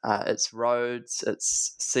Littleton, its roads,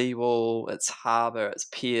 its seawall, its harbour, its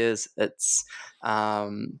piers, its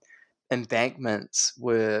um, embankments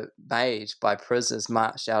were made by prisoners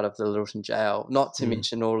marched out of the Littleton jail, not to Mm.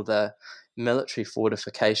 mention all of the military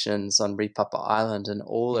fortifications on Ripapa Island and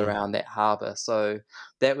all Mm. around that harbour. So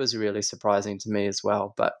that was really surprising to me as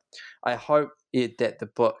well. But I hope, Ed, that the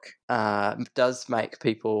book does make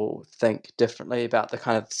people think differently about the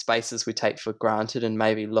kind of spaces we take for granted, and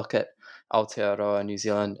maybe look at Aotearoa New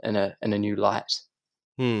Zealand in a new light.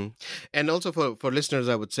 Hmm. And also for listeners,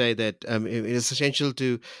 I would say that it is essential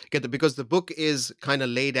to get because the book is kind of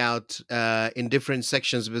laid out in different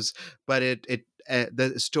sections, but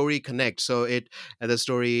the story connects. So the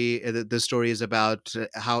story is about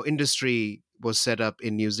how industry was set up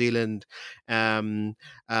in New Zealand,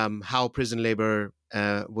 how prison labor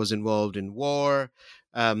was involved in war,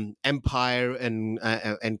 empire,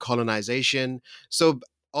 and colonization. So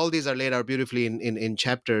all these are laid out beautifully in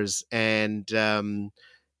chapters, and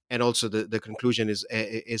also the conclusion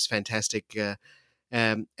is fantastic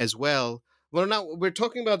as well. Well, now we're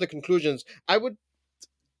talking about the conclusions. I would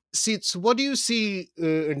see. So, what do you see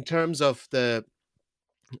in terms of the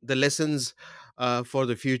lessons for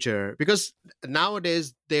the future? Because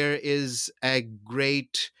nowadays there is a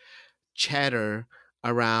great chatter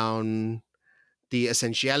around the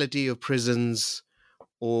essentiality of prisons,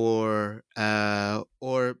 or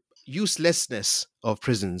uselessness of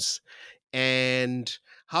prisons, and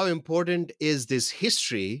how important is this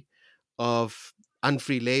history of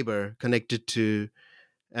unfree labor connected to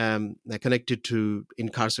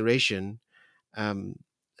incarceration. And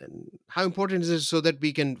how important is it so that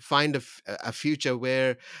we can find a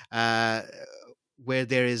future uh, where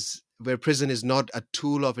prison is not a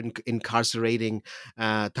tool of incarcerating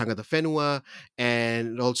tangata whenua,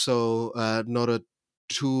 and also not a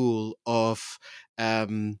tool of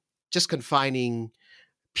just confining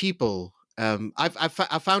people. I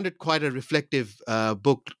found it quite a reflective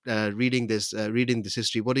book, reading this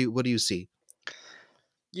history. What do you see?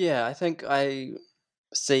 Yeah, I think I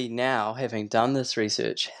see now, having done this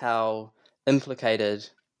research, how implicated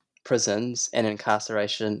prisons and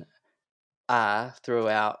incarceration are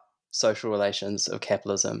throughout social relations of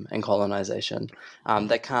capitalism and colonization.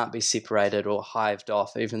 They can't be separated or hived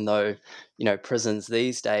off, even though, prisons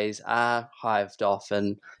these days are hived off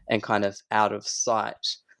and kind of out of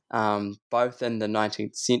sight. Both in the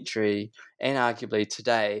 19th century and arguably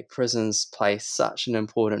today, prisons play such an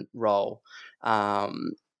important role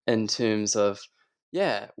in terms of,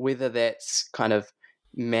 whether that's kind of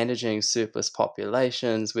managing surplus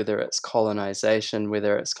populations, whether it's colonization,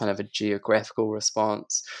 whether it's kind of a geographical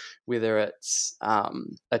response, whether it's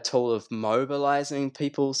a tool of mobilizing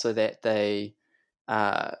people so that they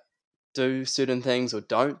uh, do certain things or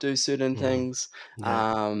don't do certain Mhm. things. Yeah.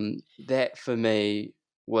 That for me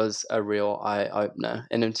was a real eye opener.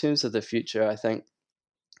 And in terms of the future, I think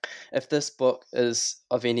if this book is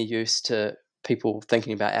of any use to people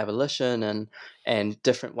thinking about abolition and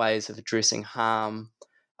different ways of addressing harm,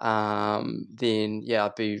 then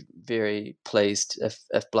I'd be very pleased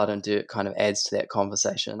if Blood and Dirt kind of adds to that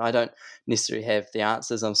conversation. I don't necessarily have the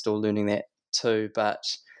answers. I'm still learning that too, but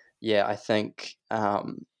I think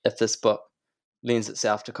if this book lends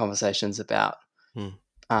itself to conversations about Hmm.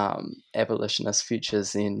 abolitionist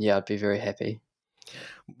futures, then I'd be very happy.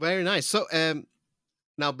 Very nice. So,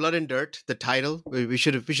 now, Blood and Dirt, the title, we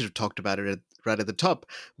should have talked about it right at the top.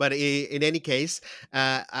 But in any case,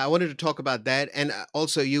 I wanted to talk about that, and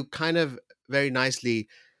also you kind of very nicely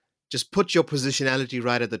just put your positionality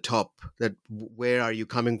right at the top. That where are you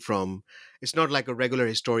coming from? It's not like a regular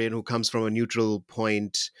historian who comes from a neutral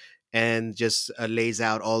point and just lays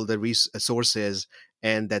out all the sources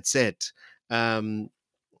and that's it. Um,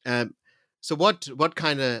 um, so what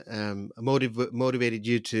kind of motivated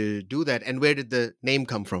you to do that, and where did the name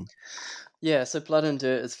come from? Yeah, so Blood and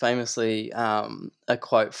Dirt is famously a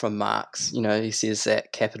quote from Marx. He says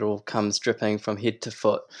that capital comes dripping from head to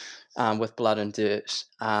foot with blood and dirt.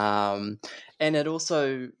 And it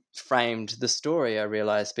also framed the story, I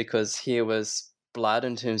realized, because here was blood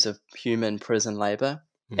in terms of human prison labor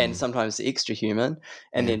and Mm, sometimes extra human,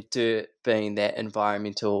 and yeah. then dirt being that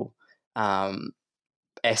environmental um,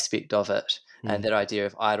 aspect of it. And Mm, that idea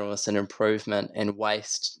of idleness and improvement and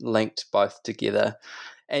waste linked both together.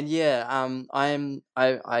 And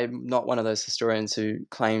I'm not one of those historians who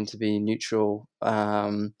claim to be neutral.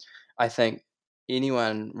 I think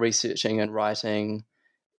anyone researching and writing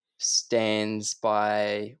stands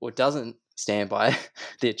by or doesn't stand by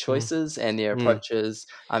their mm, choices and their mm, approaches.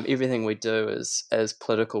 Everything we do is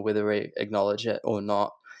political, whether we acknowledge it or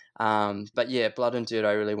not. But Blood and Dirt,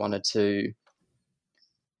 I really wanted to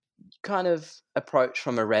kind of approach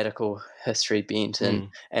from a radical history bent mm.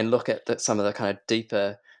 and look at some of the kind of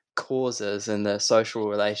deeper causes and the social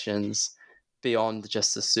relations beyond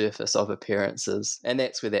just the surface of appearances, and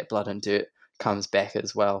that's where that Blood and Dirt comes back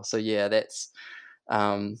as well. So that's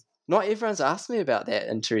um, not everyone's asked me about that.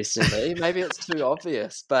 Interestingly, maybe it's too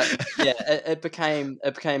obvious, but it became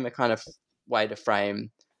a kind of way to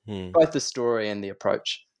frame Mm. both the story and the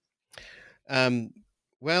approach. Um,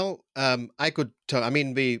 well, I could talk. I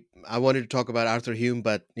mean, I wanted to talk about Arthur Hume,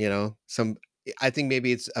 but some. I think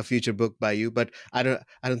maybe it's a future book by you, but I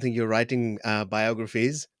don't think you're writing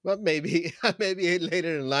biographies. Well, maybe, maybe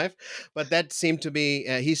later in life. But that seemed to be.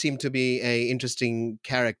 He seemed to be a interesting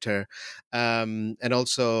character, and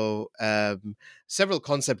also several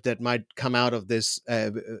concepts that might come out of this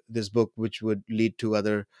book, which would lead to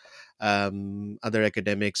other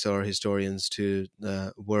academics or historians to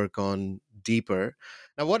work on deeper.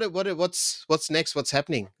 Now, what's next? What's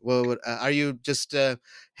happening? Well, are you just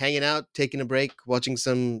hanging out, taking a break, watching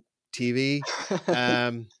some TV,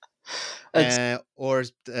 um, It's or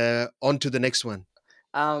on to the next one?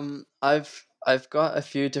 I've I've got a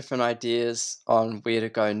few different ideas on where to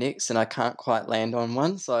go next, and I can't quite land on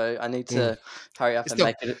one, so I need Mm. to hurry up It's and the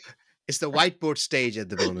make it. it's the whiteboard stage at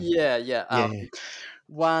the moment. Yeah, yeah. Yeah.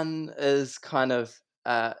 One is kind of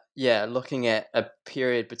looking at a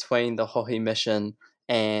period between the Hohi mission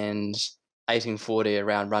and 1840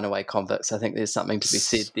 around runaway convicts. I think there's something to be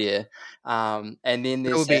said there. And then That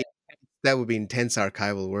there's would be that would be intense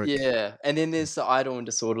archival work. yeah, and then there's the idle and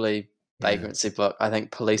disorderly Yeah. vagrancy book. I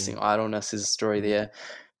think policing Mm. idleness is a story there.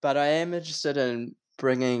 But I am interested in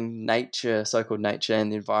bringing nature, so-called nature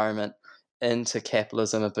and the environment into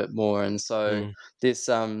capitalism a bit more. And so Mm. there's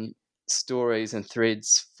some stories and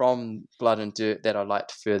threads from Blood and Dirt that I'd like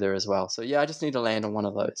to further as well. So yeah, I just need to land on one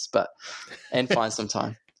of those, and find some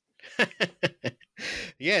time.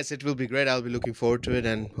 Yes, it will be great. I'll be looking forward to it,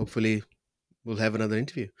 and hopefully we'll have another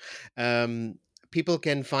interview. People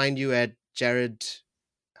can find you at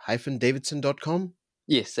jared-davidson.com.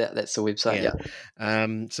 Yes, that's the website. Yeah.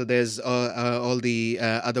 Yeah. So there's all the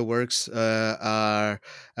other works are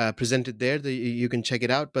presented there. You can check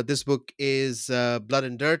it out. But this book is Blood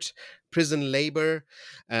and Dirt, Prison Labor,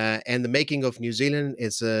 and the Making of New Zealand.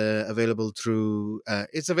 It's available through.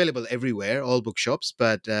 It's available everywhere, all bookshops,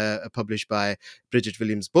 but published by Bridget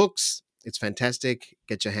Williams Books. It's fantastic.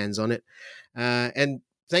 Get your hands on it. And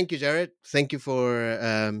thank you, Jared. Thank you for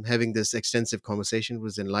having this extensive conversation. It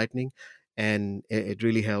was enlightening. And it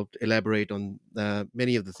really helped elaborate on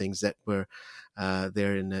many of the things that were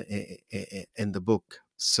there in the book.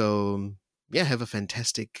 So yeah, have a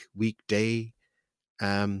fantastic week, day,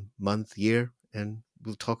 month, year, and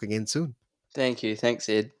we'll talk again soon. Thank you. Thanks,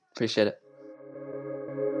 Ed. Appreciate it.